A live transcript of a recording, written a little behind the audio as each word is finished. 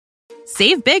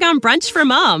Save big on brunch for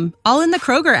mom, all in the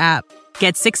Kroger app.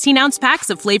 Get 16-ounce packs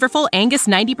of flavorful Angus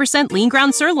 90% lean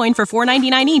ground sirloin for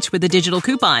 $4.99 each with a digital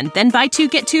coupon. Then buy 2,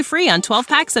 get 2 free on 12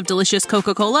 packs of delicious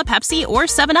Coca-Cola, Pepsi, or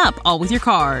 7-Up, all with your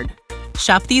card.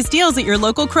 Shop these deals at your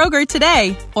local Kroger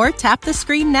today, or tap the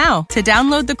screen now to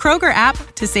download the Kroger app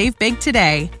to save big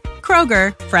today.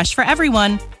 Kroger, fresh for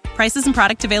everyone. Prices and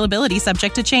product availability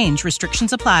subject to change.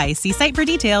 Restrictions apply. See site for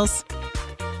details.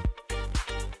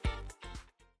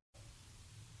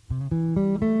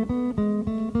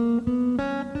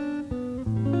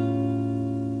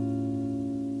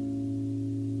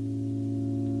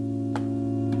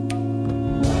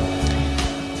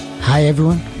 Hi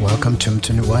everyone, welcome to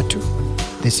Mtunuwatu.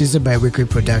 This is a bi-weekly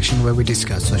production where we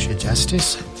discuss social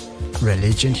justice,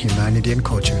 religion, humanity and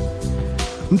culture.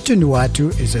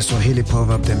 Mtunuwatu is a Swahili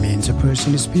proverb that means a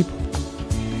person is people.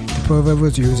 The proverb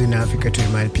was used in Africa to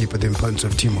remind people the importance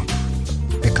of teamwork,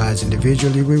 because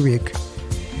individually we're weak,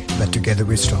 but together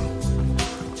we're strong.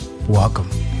 Welcome.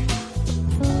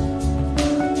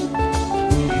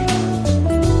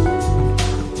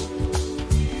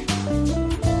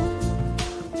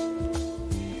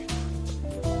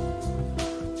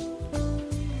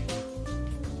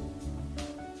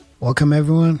 Welcome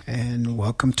everyone, and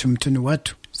welcome to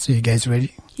Mtunuwatu. So you guys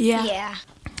ready? Yeah.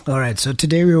 All right, so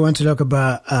today we want to talk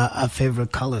about our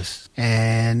favorite colors,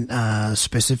 and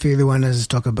specifically want to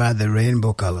talk about the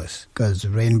rainbow colors, because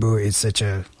rainbow is such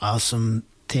an awesome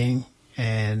thing,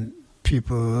 and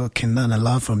people can learn a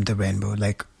lot from the rainbow.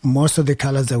 Like most of the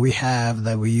colors that we have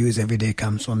that we use every day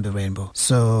comes from the rainbow.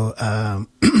 So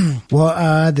what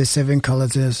are the 7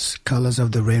 colors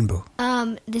of the rainbow?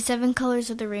 The 7 colors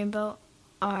of the rainbow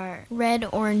are red,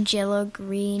 orange, yellow,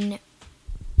 green,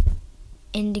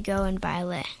 indigo, and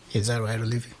violet. Is that right,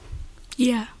 Olivia?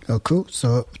 Yeah. Oh, cool.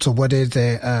 So what is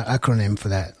the acronym for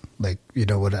that? Like, you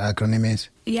know what the acronym is?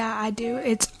 Yeah, I do.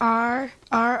 It's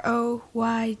ROYGBIV.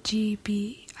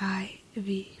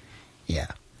 Yeah.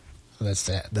 That's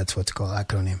that. That's what's called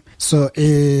acronym. So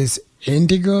is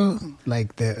indigo,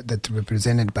 like that's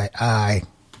represented by I,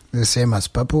 the same as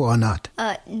purple or not?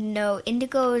 No,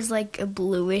 indigo is like a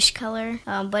bluish color,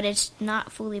 but it's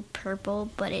not fully purple,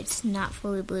 but it's not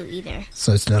fully blue either.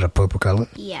 So it's not a purple color?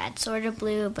 Yeah, it's sort of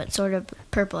blue, but sort of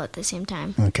purple at the same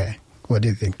time. Okay. What do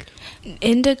you think?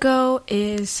 Indigo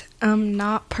is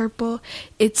not purple.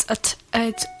 It's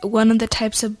it's one of the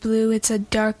types of blue. It's a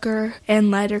darker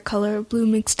and lighter color of blue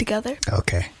mixed together.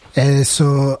 Okay.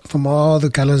 So from all the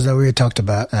colors that we talked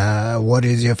about, what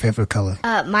is your favorite color?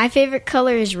 My favorite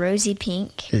color is rosy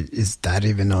pink. Is that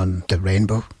even on the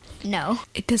rainbow? No.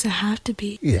 It doesn't have to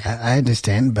be. Yeah, I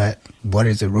understand, but what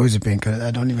is a rosy pink?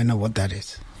 I don't even know what that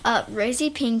is. Rosy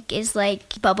pink is like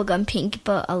bubblegum pink,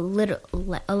 but a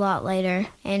lot lighter,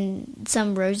 and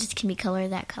some roses can be colored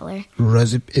that color.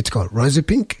 It's called rosy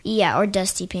pink? Yeah, or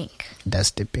dusty pink.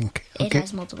 Dusty pink. Okay. It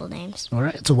has multiple names. All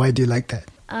right. So why do you like that?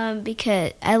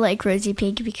 Because I like rosy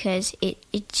pink because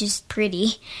it's just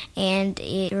pretty, and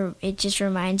it just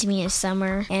reminds me of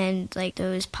summer and like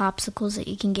those popsicles that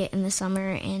you can get in the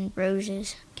summer and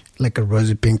roses. Like a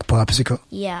rosy pink popsicle?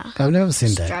 Yeah. I've never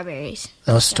seen that. Strawberries.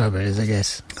 Oh, strawberries, I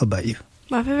guess. How about you?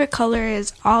 My favorite color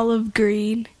is olive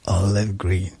green. Olive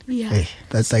green. Yeah. Hey,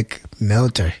 that's like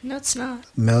military. No, it's not.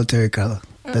 Military color.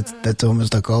 That's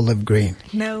almost like olive green.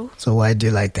 No. So why do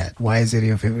you like that? Why is it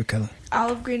your favorite color?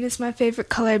 Olive green is my favorite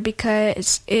color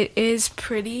because it is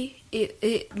pretty.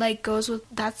 It like goes with,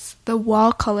 that's the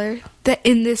wall color that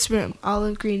in this room.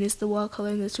 Olive green is the wall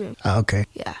color in this room. Oh, okay.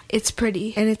 Yeah, it's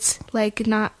pretty, and it's like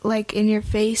not like in your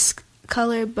face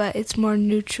color, but it's more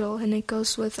neutral, and it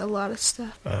goes with a lot of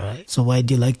stuff. All right. So why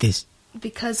do you like this?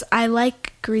 Because I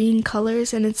like green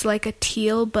colors, and it's like a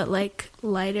teal, but like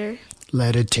lighter.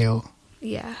 Lighter teal.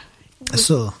 Yeah.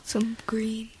 So Some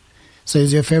green. So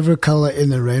is your favorite color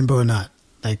in the rainbow or not?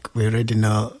 Like we already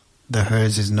know the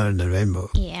hers is not in the rainbow.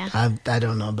 Yeah. I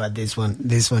don't know about this one.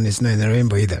 This one is not in the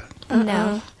rainbow either.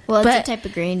 No. Well, it's a type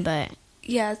of green, but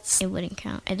yeah, it wouldn't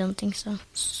count. I don't think so.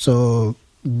 So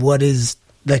what is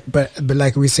like? But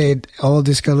like we said, all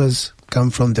these colors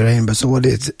come from the rainbow. So what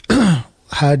is?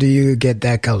 How do you get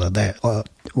that color? That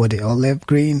what the olive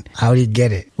green? How do you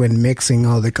get it when mixing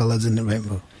all the colors in the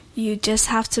rainbow? You just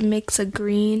have to mix a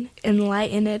green and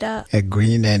lighten it up. A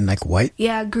green and like white?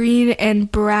 Yeah, green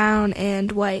and brown and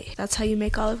white. That's how you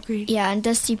make olive green. Yeah, and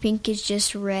dusty pink is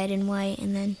just red and white,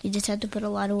 and then you just have to put a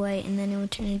lot of white, and then it will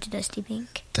turn into dusty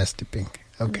pink. Dusty pink.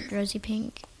 Okay. Rosy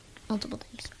pink. multiple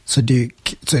times. So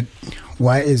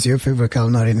why is your favorite color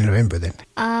not in the rainbow then?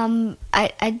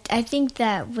 I think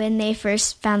that when they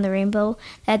first found the rainbow,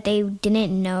 that they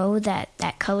didn't know that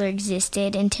that color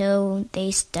existed until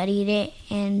they studied it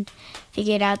and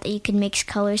figured out that you could mix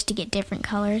colors to get different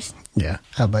colors. Yeah.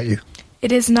 How about you?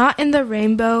 It is not in the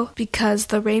rainbow because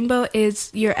the rainbow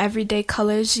is your everyday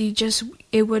colors.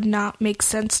 It would not make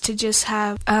sense to just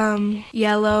have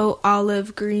yellow,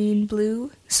 olive, green,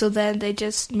 blue. So then they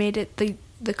just made it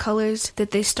the colors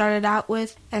that they started out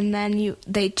with, and then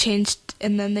they changed,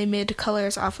 and then they made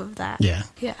colors off of that. Yeah.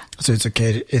 Yeah. So it's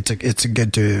okay. It's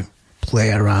good to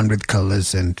play around with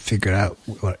colors and figure out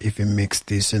if you mix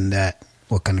this and that,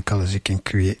 what kind of colors you can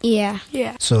create. Yeah.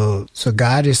 Yeah. So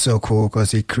God is so cool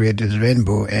because He created the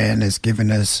rainbow and has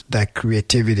given us that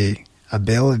creativity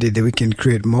ability that we can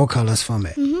create more colors from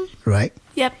it, right?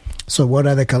 Yep. So what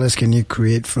other colors can you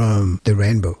create from the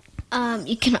rainbow?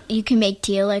 You can make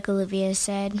teal, like Olivia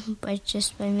said, by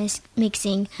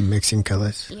mixing. Mixing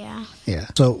colors. Yeah. Yeah.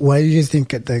 So why do you think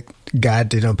that God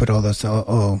didn't put all those?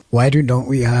 Why don't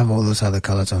we have all those other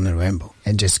colors on the rainbow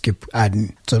and just keep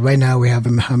adding? So right now we have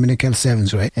how many colors? 7,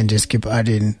 right? And just keep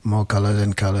adding more colors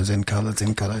and colors and colors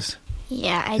and colors.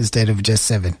 Yeah. Instead of just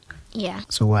 7. Yeah.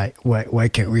 So why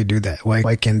can't we do that?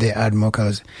 Why can't they add more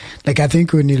colors? Like I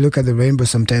think when you look at the rainbow,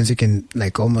 sometimes you can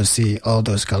like almost see all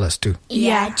those colors too.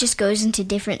 Yeah. It just goes into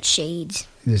different shades.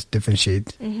 There's different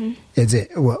shades. Is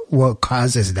it what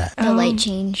causes that? The light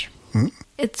change.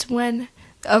 It's when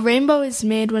a rainbow is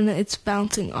made when it's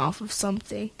bouncing off of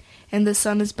something, and the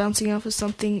sun is bouncing off of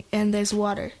something, and there's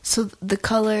water. So the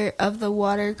color of the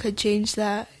water could change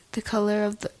that. The color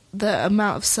of the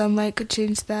amount of sunlight could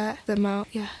change that. The amount,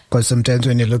 yeah. Because sometimes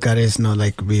when you look at it, it's not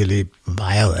like really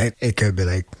violet. It could be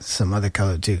like some other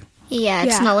color too. Yeah,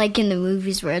 it's Yeah. not like in the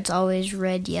movies where it's always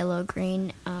red, yellow,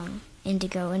 green,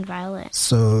 indigo, and violet.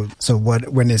 So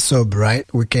when it's so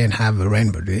bright, we can't have a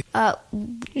rainbow, do we? No,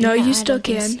 Yeah, you I still don't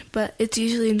think can, but it's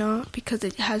usually not because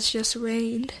it has just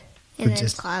rained. And But then it's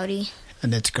just- cloudy.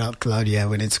 And it's cloudy. Yeah,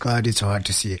 when it's cloudy, it's hard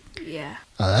to see it. Yeah.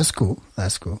 Oh, that's cool.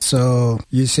 That's cool. So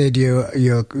you said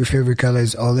your favorite color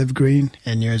is olive green,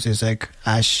 and yours is like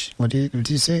ash. What did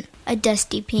you say? A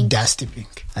dusty pink. Dusty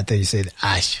pink. I thought you said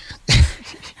ash.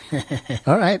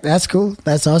 All right, that's cool.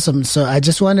 That's awesome. So I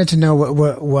just wanted to know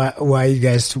why you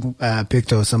guys picked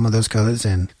some of those colors,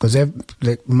 and because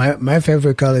like my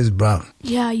favorite color is brown.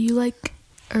 Yeah, you like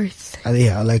earth.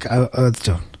 Yeah, I like earth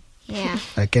tone, Yeah.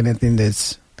 like anything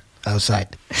that's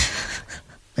outside.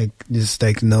 Like just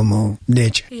like normal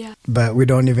nature. Yeah. But we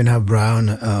don't even have brown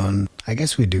on. I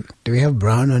guess we do. Do we have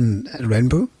brown on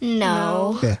rainbow?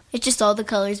 No. Yeah. It's just all the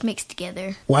colors mixed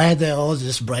together. Why are they all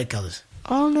just bright colors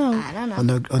Oh no. I don't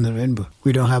know. on the rainbow?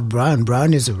 We don't have brown.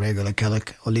 Brown is a regular color.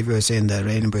 Olivia was saying that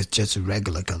rainbow is just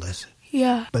regular colors,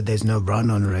 Yeah, but there's no brown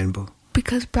on the rainbow.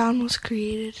 because brown was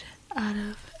created out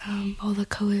of all the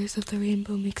colors of the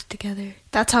rainbow mixed together.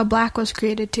 That's how black was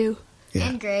created too. Yeah.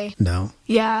 And gray. No,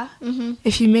 Yeah. Mm-hmm.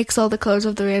 If you mix all the colors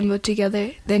of the rainbow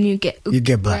together, then you get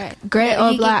black. Gray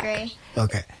or you black. Get gray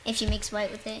Okay. if you mix white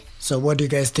with it. So what do you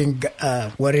guys think?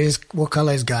 What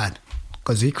color is God?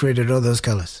 Because He created all those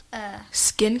colors.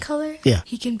 Skin color? Yeah.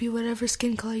 He can be whatever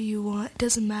skin color you want. It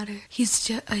doesn't matter. He's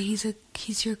just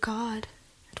he's your God.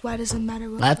 Why does it matter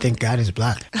what? I think God is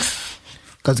black.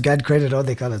 Because God created all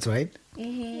the colors, right?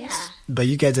 Mm-hmm. Yeah. But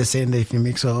you guys are saying that if you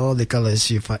mix all the colors,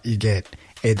 you get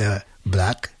either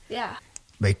black, Yeah.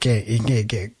 but you can't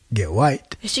get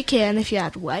white. Yes, you can if you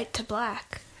add white to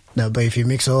black. No, but if you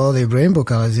mix all the rainbow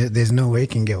colors, there's no way you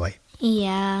can get white.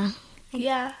 Yeah.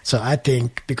 Yeah. So I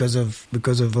think because of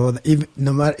all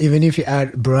even if you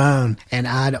add brown and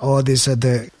add all this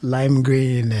other lime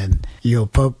green and your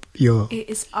It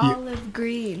is olive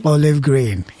green. olive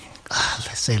green,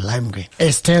 let's say lime green,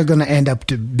 it's still gonna end up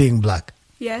to being black.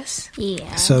 Yes.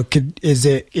 Yeah. So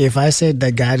if I said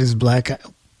that God is black,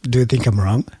 do you think I'm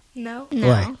wrong? No. No.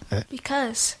 Why?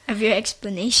 Because. Of your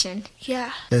explanation.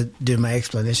 Yeah. Did my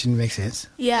explanation make sense?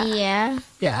 Yeah. Yeah.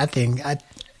 Yeah, I think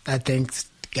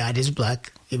God is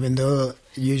black, even though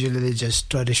usually they just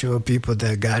try to show people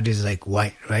that God is like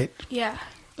white, right? Yeah.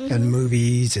 In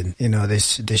movies, and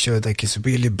they show like this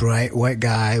really bright white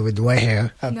guy with white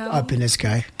hair up in the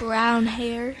sky. Brown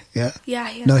hair. Yeah. Yeah.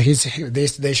 Yeah. No,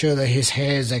 they show that his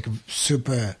hair is like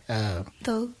super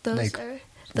Those like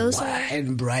white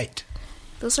and bright.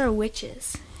 Those are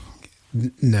witches.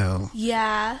 No.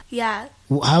 Yeah. Yeah.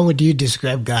 How would you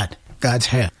describe God's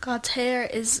hair? God's hair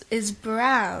is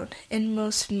brown in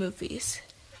most movies.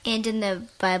 And in the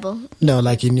Bible. No,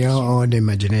 like in your own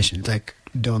imagination. Like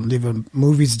don't live in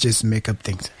movies, just make up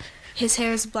things. His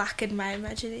hair is black in my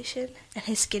imagination, and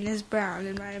his skin is brown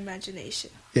in my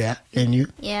imagination. Yeah, and you?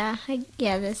 Yeah,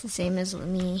 that's the same as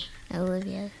me,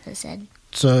 Olivia has said.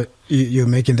 So you're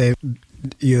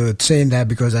saying that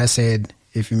because I said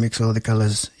if you mix all the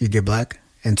colors, you get black,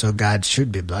 and so God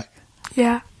should be black.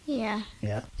 Yeah. Yeah.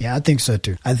 Yeah, I think so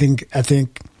too. I think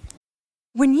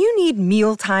When you need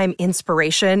mealtime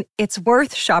inspiration, it's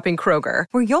worth shopping Kroger,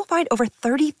 where you'll find over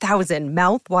 30,000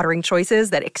 mouth-watering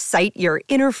choices that excite your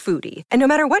inner foodie. And no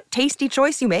matter what tasty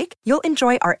choice you make, you'll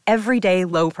enjoy our everyday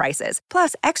low prices,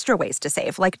 plus extra ways to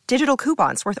save, like digital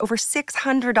coupons worth over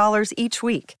 $600 each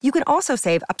week. You can also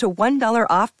save up to $1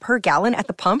 off per gallon at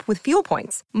the pump with fuel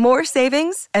points. More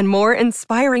savings and more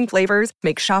inspiring flavors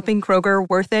make shopping Kroger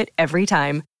worth it every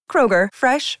time. Kroger,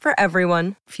 fresh for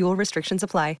everyone. Fuel restrictions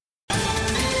apply.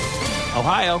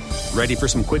 Ohio, ready for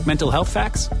some quick mental health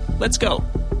facts? Let's go.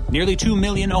 Nearly 2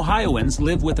 million Ohioans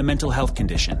live with a mental health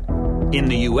condition. In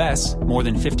the U.S., more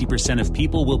than 50% of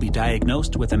people will be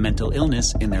diagnosed with a mental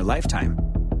illness in their lifetime.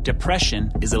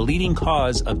 Depression is a leading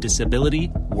cause of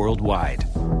disability worldwide.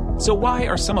 So why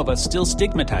are some of us still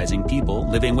stigmatizing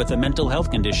people living with a mental health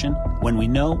condition when we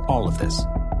know all of this?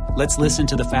 Let's listen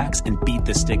to the facts and beat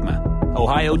the stigma.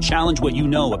 Ohio, challenge what you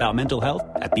know about mental health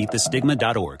at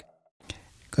beatthestigma.org.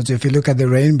 because if you look at the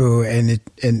rainbow and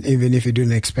even if you do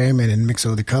an experiment and mix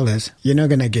all the colors, you're not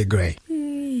gonna get gray.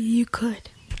 You could,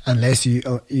 unless you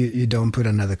don't put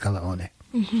another color on it.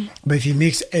 Mm-hmm. But if you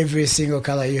mix every single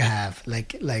color you have,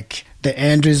 like the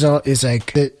end result is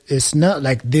like it's not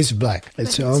like this black.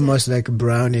 It's almost like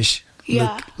brownish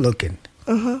looking.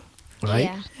 Uh-huh.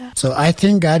 Right? Yeah. So I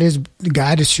think God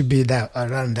should be that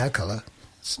around that color.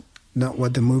 It's not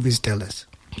what the movies tell us.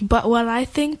 But what I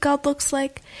think God looks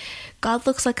like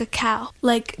a cow.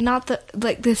 Like not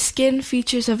the skin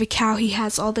features of a cow. He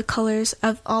has all the colors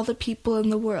of all the people in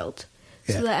the world.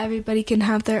 Yeah. So that everybody can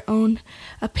have their own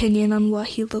opinion on what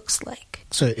he looks like.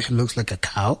 So it looks like a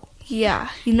cow? Yeah.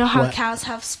 You know how cows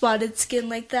have spotted skin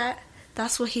like that?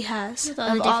 That's what he has. With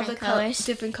all the different colors.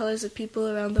 Different colors of people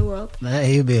around the world.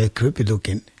 He'll be creepy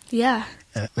looking. Yeah.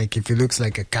 Like if he looks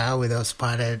like a cow without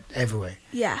spotted everywhere.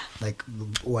 Yeah. Like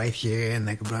white hair and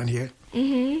like brown hair.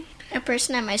 Mm-hmm. A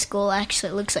person at my school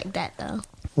actually looks like that, though.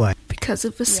 Why? Because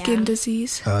of a skin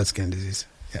disease. Oh, skin disease.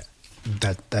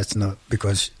 Yeah. That's not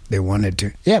because they wanted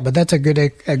to. Yeah, but that's a good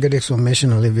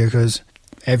explanation, Olivia, because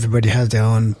everybody has their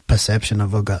own perception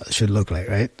of what God should look like,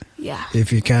 right? Yeah.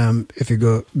 If you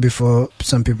go before,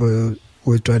 some people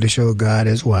will try to show God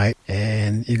as white,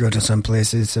 and you go to some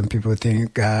places, some people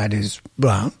think God is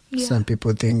brown, some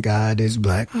people think God is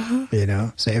black,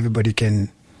 so everybody can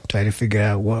try to figure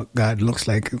out what God looks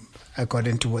like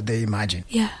according to what they imagine.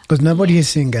 Yeah. Because nobody has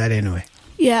seen God anyway.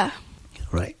 Yeah.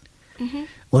 Right. Mm-hmm.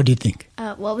 What do you think?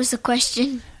 What was the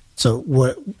question? So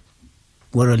what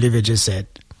Olivia just said,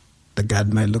 that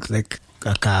God might look like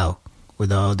a cow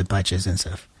with all the patches and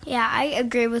stuff. Yeah, I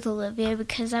agree with Olivia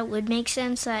because that would make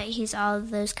sense that he's all of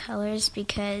those colors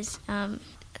because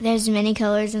there's many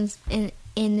colors in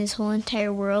this whole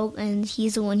entire world, and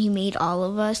he's the one who made all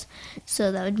of us,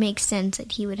 so that would make sense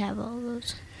that he would have all of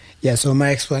those. Yeah, so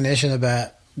my explanation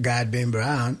about God being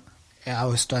brown, I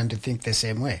was trying to think the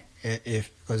same way.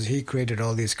 Because he created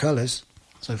all these colors,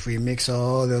 so if we mix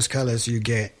all those colors, you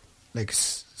get like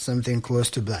something close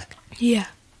to black. Yeah.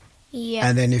 Yeah.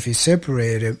 And then if you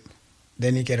separate them,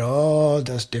 then you get all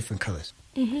those different colors.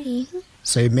 Mm-hmm. Mm-hmm.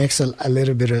 So it makes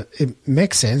it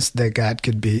makes sense that God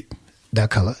could be that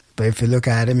color. But if you look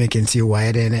at him, you can see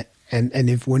white in it. And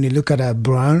when you look at a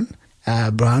brown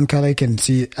color, you can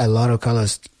see a lot of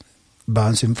colors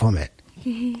bouncing from it.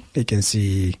 Mm-hmm. You can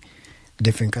see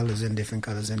different colors and different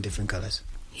colors and different colors.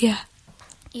 Yeah.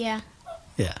 Yeah.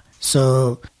 Yeah.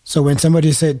 So when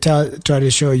somebody try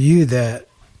to show you that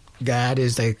God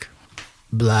is like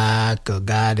black or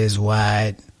God is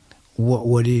white,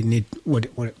 what do you need? What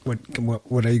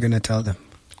are you gonna tell them?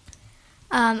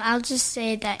 I'll just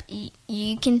say that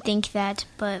you can think that,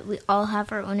 but we all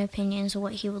have our own opinions of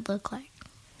what he would look like.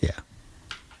 Yeah.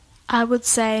 I would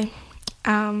say,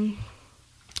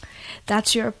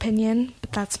 that's your opinion,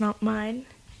 but that's not mine.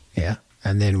 Yeah.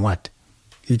 And then what?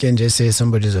 You can just say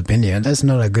somebody's opinion. That's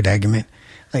not a good argument.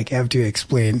 Like, you have to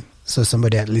explain so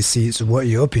somebody at least sees what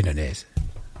your opinion is.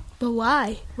 But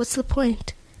why? What's the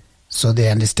point? So they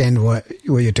understand what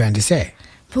you're trying to say.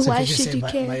 But so why if you should say, you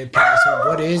my care? opinion, so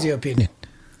what is your opinion?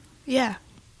 Yeah.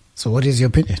 So what is your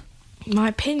opinion? My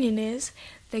opinion is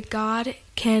that God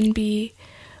can be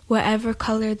whatever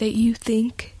color that you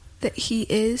think that he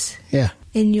is. Yeah.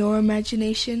 In your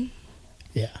imagination.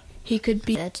 Yeah. He could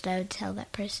be. That's what I would tell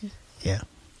that person. Yeah.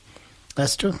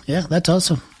 That's true. Yeah, that's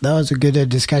awesome. That was a good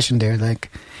discussion there.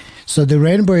 Like, So the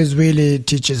rainbow is really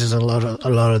teaches us a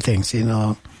lot of things. You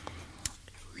know,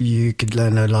 you could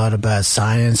learn a lot about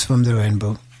science from the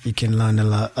rainbow. You can learn a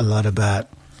lot about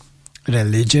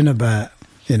religion. About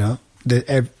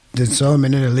there's so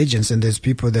many religions, and there's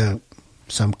people that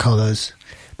some colors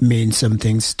mean some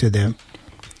things to them.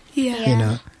 Yeah. You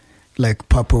know, like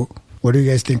purple. What do you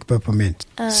guys think purple means?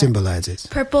 Symbolizes.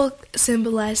 Purple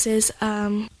symbolizes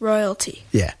royalty.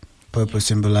 Yeah, purple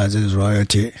symbolizes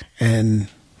royalty. And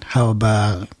how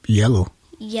about yellow?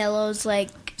 Yellow's like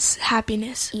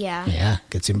Happiness. yeah. Yeah,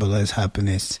 it symbolizes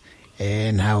happiness.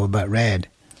 And how about red?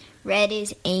 Red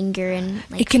is anger and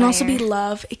like It can also be fire.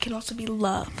 love. It can also be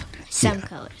love. Some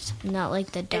colors, not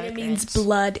like the dark And it means reds.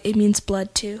 blood. It means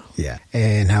blood too. Yeah.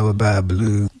 And how about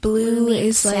blue? Blue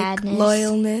means is like sadness.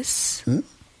 loyalness.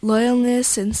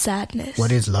 Loyalness and sadness.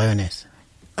 What is lioness?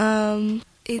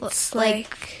 It's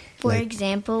Like, for like-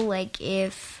 example, like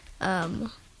if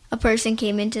a person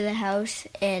came into the house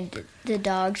and the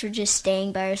dogs were just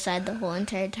staying by our side the whole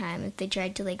entire time, if they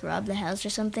tried to like rob the house or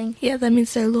something. yeah, that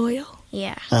means they're loyal.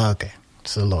 Yeah. Oh, okay.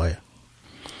 So lawyer.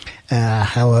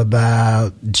 How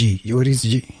about G? What is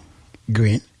G?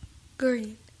 Green.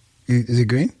 Green. Is it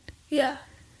green? Yeah.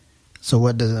 So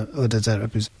what does that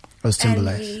represent or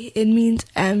symbolize? Envy. It means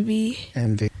envy.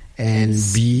 Envy. And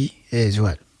B is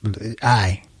what?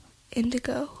 I.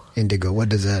 Indigo. Indigo. What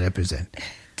does that represent?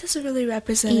 Doesn't really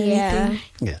represent Yeah. anything.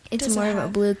 Yeah. It's Doesn't more of a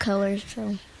have- blue color,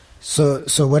 so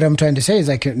So what I'm trying to say is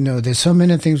there's so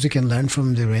many things we can learn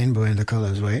from the rainbow and the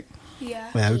colors, right? Yeah.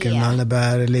 Well, we can Yeah. learn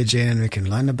about religion, we can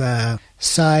learn about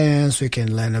science, we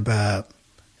can learn about,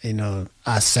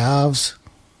 ourselves,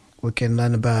 we can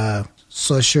learn about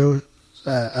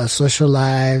our social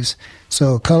lives.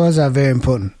 So colors are very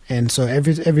important. And so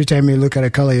every time you look at a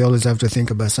color, you always have to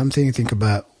think about something, think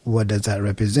about what does that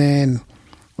represent,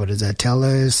 what does that tell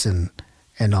us, and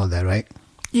all that, right?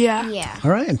 Yeah. yeah.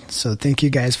 All right. So thank you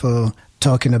guys for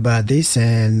talking about this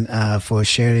and for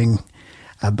sharing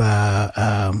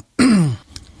about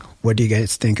what do you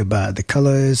guys think about the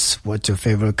colors, what's your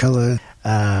favorite color,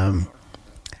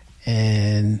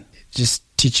 and just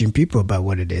teaching people about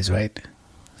what it is, right?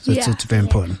 So Yeah. it's very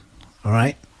important. All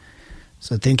right.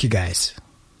 So thank you guys.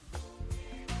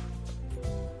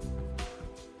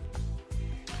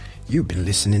 You've been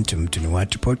listening to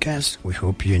Mtuniwatu Podcast. We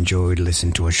hope you enjoyed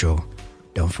listening to our show.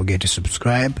 Don't forget to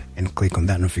subscribe and click on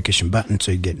that notification button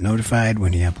so you get notified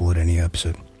when you upload a new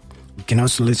episode. You can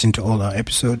also listen to all our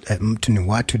episodes at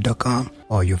mtuniwatu.com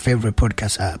or your favorite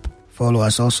podcast app. Follow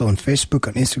us also on Facebook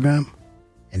and Instagram.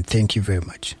 And thank you very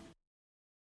much.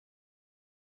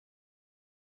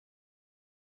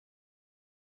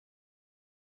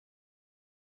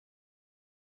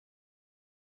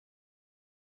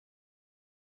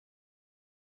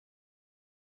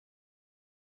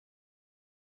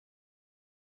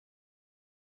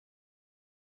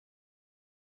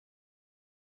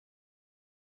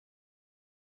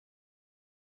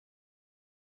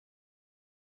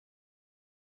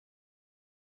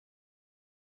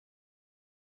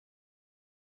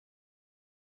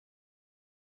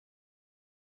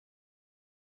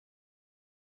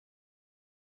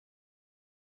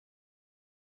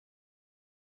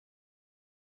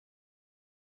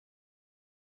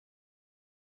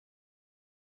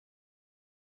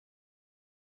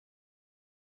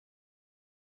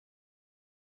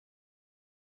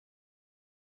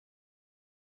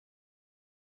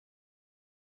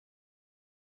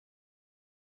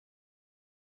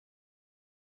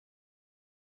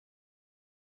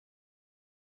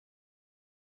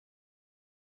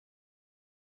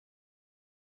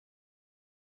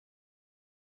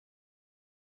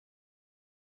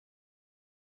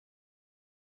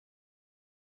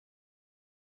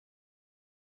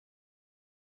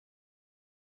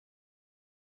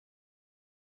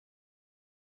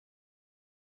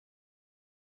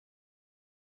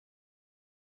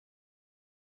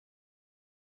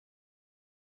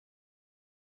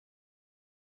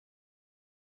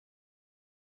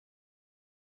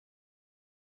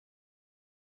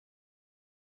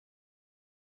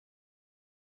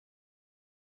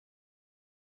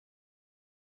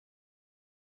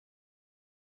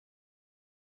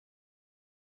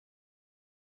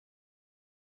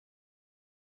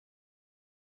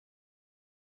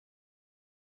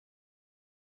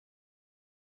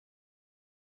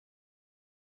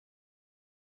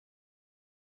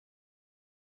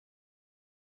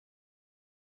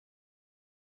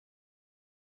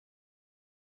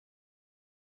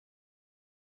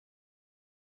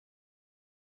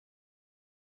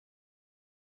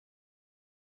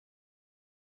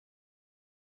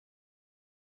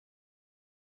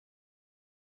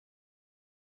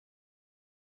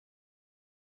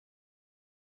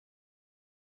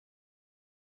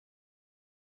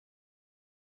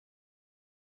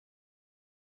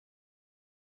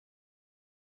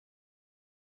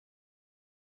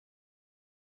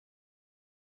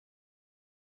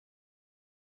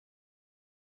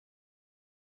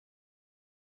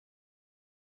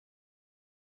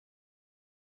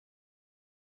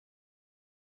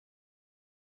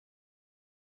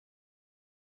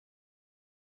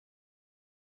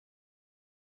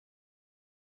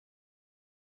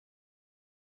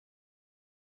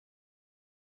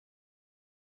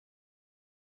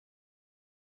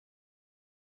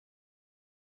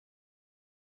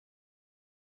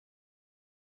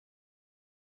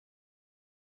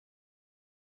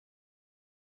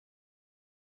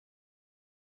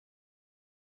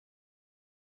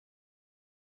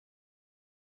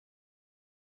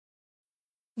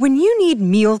 When you need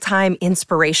mealtime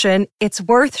inspiration, it's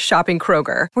worth shopping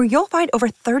Kroger, where you'll find over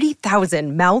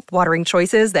 30,000 mouth-watering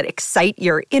choices that excite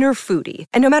your inner foodie.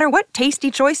 And no matter what tasty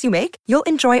choice you make, you'll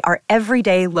enjoy our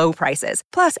everyday low prices,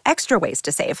 plus extra ways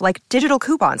to save, like digital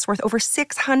coupons worth over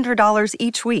 $600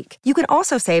 each week. You can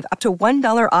also save up to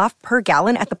 $1 off per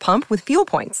gallon at the pump with fuel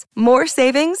points. More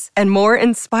savings and more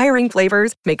inspiring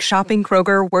flavors make shopping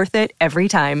Kroger worth it every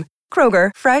time.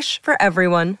 Kroger, fresh for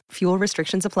everyone. Fuel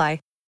restrictions apply.